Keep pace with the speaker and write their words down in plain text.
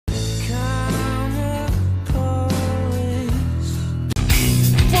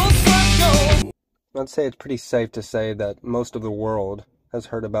I'd say it's pretty safe to say that most of the world has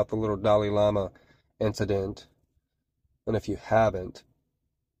heard about the little Dalai Lama incident. And if you haven't,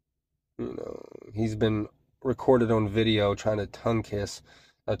 he's been recorded on video trying to tongue kiss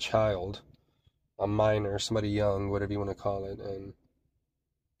a child, a minor, somebody young, whatever you want to call it. And,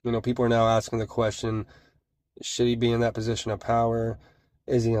 people are now asking the question, should he be in that position of power?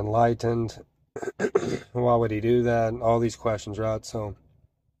 Is he enlightened? Why would he do that? All these questions, right? So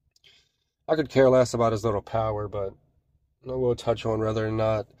I could care less about his little power, but I will touch on whether or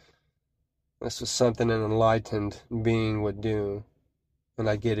not this was something an enlightened being would do. And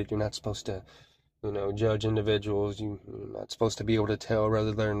I get it, you're not supposed to, judge individuals. You're not supposed to be able to tell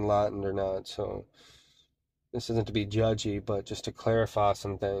whether they're enlightened or not. So this isn't to be judgy, but just to clarify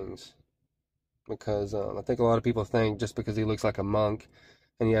some things. Because I think a lot of people think just because he looks like a monk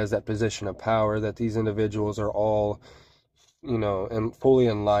and he has that position of power that these individuals are all, and fully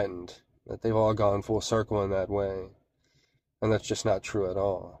enlightened, that they've all gone full circle in that way. And that's just not true at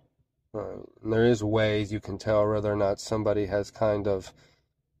all. Right. And there is ways you can tell whether or not somebody has kind of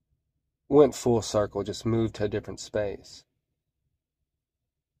went full circle, just moved to a different space.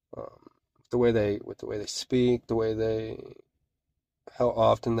 With the way they speak, how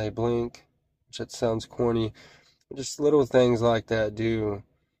often they blink, which it sounds corny, just little things like that do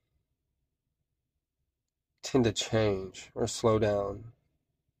tend to change or slow down.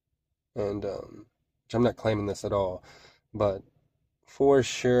 And which I'm not claiming this at all, but for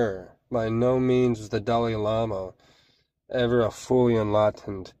sure, by no means was the Dalai Lama ever a fully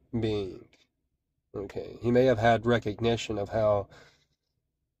enlightened being. Okay, he may have had recognition of how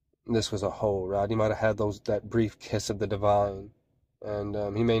this was a whole, right? He might have had that brief kiss of the divine,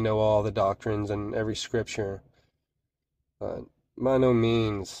 and he may know all the doctrines and every scripture, but by no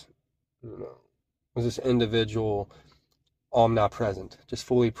means, was this individual omnipresent, just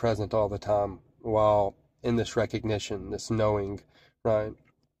fully present all the time, while in this recognition, this knowing, right?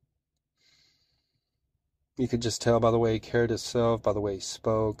 You could just tell by the way he carried himself, by the way he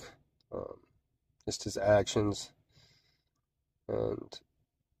spoke, just his actions. And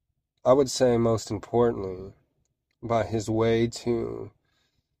I would say most importantly, by his way to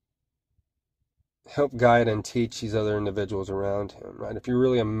help guide and teach these other individuals around him, right? If you're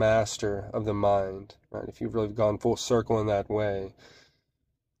really a master of the mind, right? If you've really gone full circle in that way,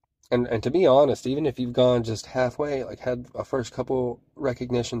 and to be honest, even if you've gone just halfway, like had a first couple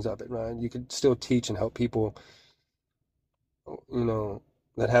recognitions of it, right? You could still teach and help people,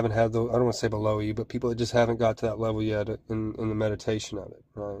 that haven't had those, I don't want to say below you, but people that just haven't got to that level yet in the meditation of it,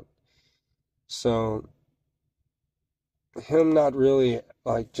 right? So him not really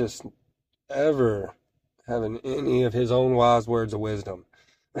like just ever having any of his own wise words of wisdom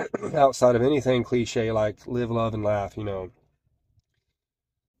outside of anything cliche like live, love, and laugh,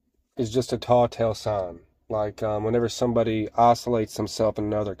 is just a tall tale sign. Like whenever somebody isolates themselves in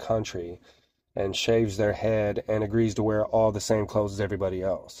another country and shaves their head and agrees to wear all the same clothes as everybody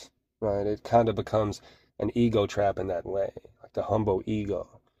else, right? It kind of becomes an ego trap in that way, like the humble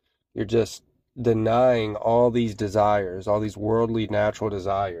ego. You're just denying all these desires, all these worldly natural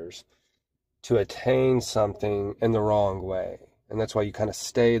desires to attain something in the wrong way. And that's why you kind of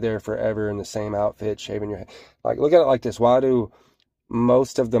stay there forever in the same outfit, shaving your head. Like, look at it like this. Why do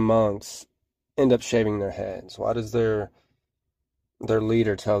most of the monks end up shaving their heads? Why does their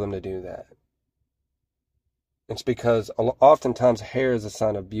leader tell them to do that? It's because oftentimes hair is a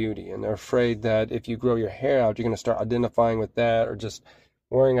sign of beauty, and they're afraid that if you grow your hair out, you're going to start identifying with that or just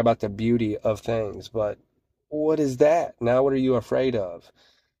worrying about the beauty of things. But what is that? Now, what are you afraid of?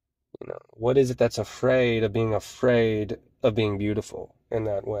 What is it that's afraid of being beautiful in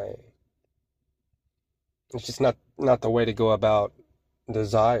that way? It's just not the way to go about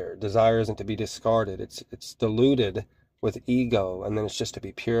desire. Desire isn't to be discarded. It's diluted with ego, and then it's just to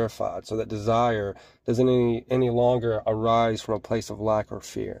be purified, so that desire doesn't any longer arise from a place of lack or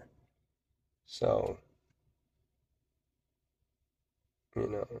fear. So,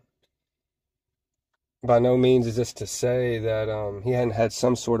 by no means is this to say that he hadn't had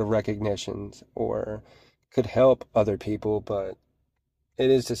some sort of recognitions or could help other people, but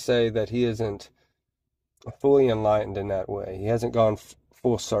it is to say that he isn't fully enlightened in that way. He hasn't gone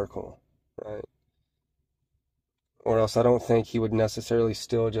full circle, right? Or else I don't think he would necessarily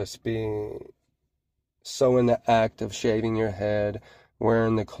still just be so in the act of shaving your head,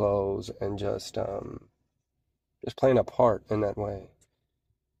 wearing the clothes, and just playing a part in that way.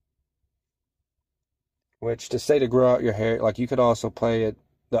 Which, to say to grow out your hair, like you could also play it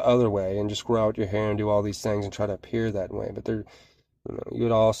the other way and just grow out your hair and do all these things and try to appear that way. But you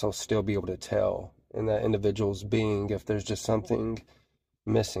would also still be able to tell in that individual's being if there's just something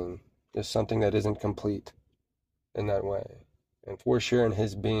missing, There's something that isn't complete in that way. And for sure in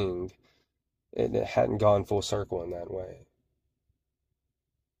his being, it hadn't gone full circle in that way.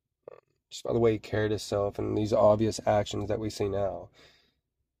 Just by the way he carried himself and these obvious actions that we see now.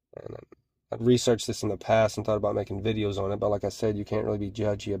 And I've researched this in the past and thought about making videos on it, but like I said, you can't really be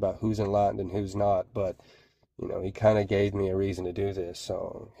judgy about who's enlightened and who's not. But, he kind of gave me a reason to do this,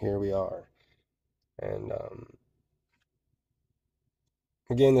 so here we are. And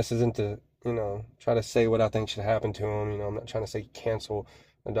again, this isn't to, try to say what I think should happen to him. I'm not trying to say cancel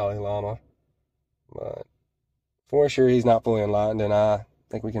the Dalai Lama, but for sure he's not fully enlightened, and I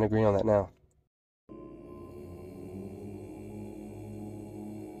think we can agree on that now.